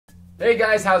Hey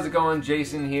guys, how's it going?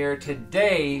 Jason here.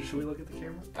 Today... Should we look at the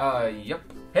camera? Yep.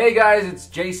 Hey guys, it's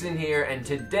Jason here, and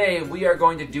today we are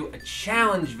going to do a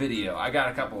challenge video. I got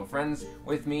a couple of friends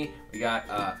with me. We got,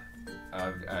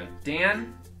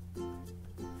 Dan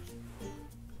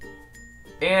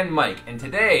and Mike, and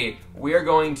today we are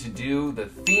going to do the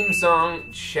theme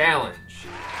song challenge.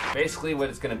 Basically what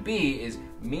it's going to be is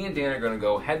me and Dan are going to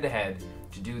go head to head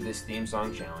to do this theme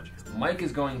song challenge. Mike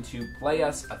is going to play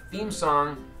us a theme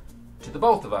song to the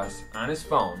both of us on his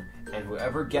phone, and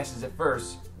whoever guesses it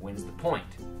first wins the point.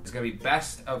 It's going to be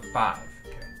best of 5.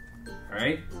 Okay.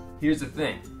 Alright? Here's the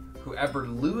thing. Whoever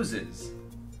loses,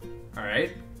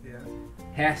 alright,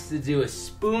 has to do a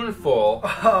spoonful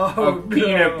of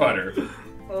peanut butter.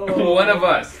 Oh. One of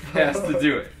us has to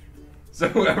do it. So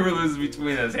whoever loses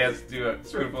between us has to do a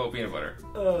spoonful of peanut butter.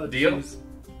 Oh, Deal? Geez.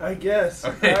 I guess.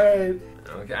 Okay.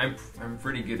 Alright. Okay, I'm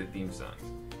pretty good at theme songs.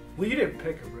 Well, you didn't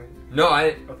pick him, right? No,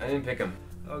 I didn't pick them.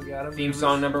 Oh, got him. Theme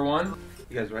song number 1.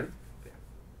 You guys ready?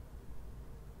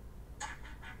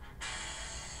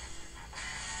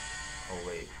 Oh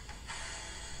wait.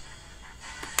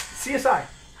 CSI.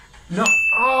 No.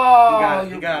 Oh, You got it,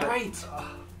 you you're got it. right.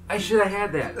 I should have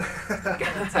had that.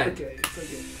 It's God. okay. It's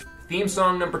okay. Theme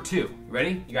song number 2. You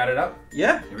ready? You got it up?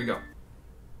 Yeah. Here we go.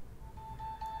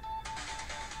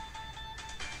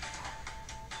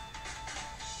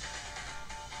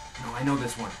 No, I know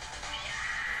this one.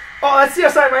 Oh, that's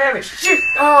CSI Miami. Shoot.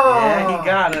 Oh. Yeah, he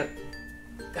got it.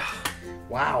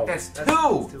 Wow. That's That's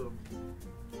 2.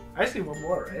 I just need one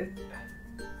more, right?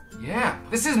 Yeah.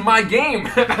 This is my game.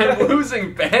 I'm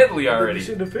losing badly You already.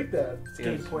 shouldn't have picked that. It's a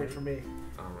Yes. game point for me.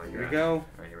 Oh my god. Here we go.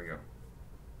 Alright, here we go.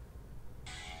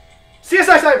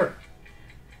 CSI Cyber.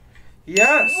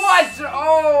 Yes. What?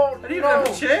 Oh, I didn't even have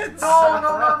a chance. No.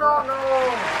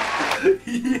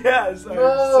 Yes, I'm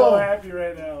No. so happy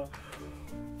right now.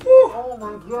 Oh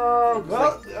my god.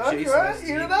 Well, Jason okay, has to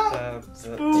you eat know. the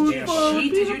Spoon Did you full of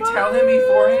cheat? Did you peanut tell butter. him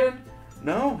beforehand?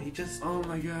 No, he just. Oh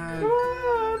my god. Come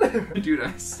on. Dude,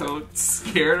 I'm so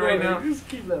scared right now. Just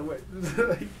keep that way.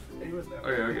 He was that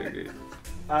way.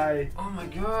 Okay. Oh my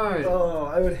god.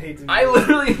 I would hate to do I that.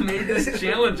 literally made this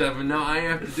challenge up and now I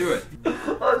have to do it.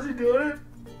 How's he doing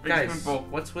Guys, Spoonful.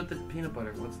 what's with the peanut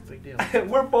butter? What's the big deal? it?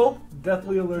 We're both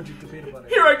deathly allergic to peanut butter.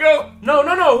 Here I go. No,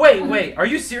 wait. Are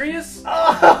you serious?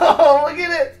 Oh, look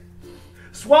at it!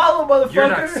 Swallow, motherfucker! You're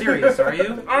not serious, are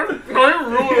you?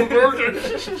 I'm really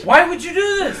allergic. Why would you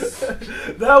do this?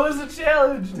 That was a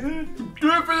challenge, dude.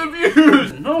 Do it for the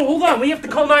views. No, hold on. We have to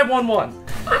call 911.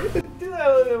 Do that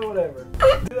later, whatever.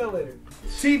 Do that later.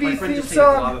 My TV friend theme just ate a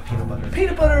lot song. of peanut butter.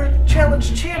 Peanut butter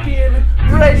challenge champion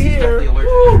right He's here. definitely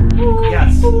allergic. Woo,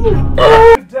 Yes. woo.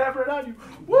 Dab right on you.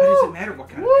 Why does it matter what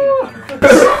kind of peanut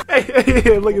butter?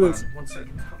 Hey, look at this. One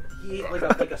second. He ate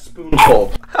like a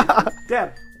spoonful.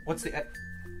 Dab. What's the?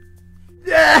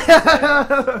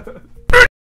 Yeah.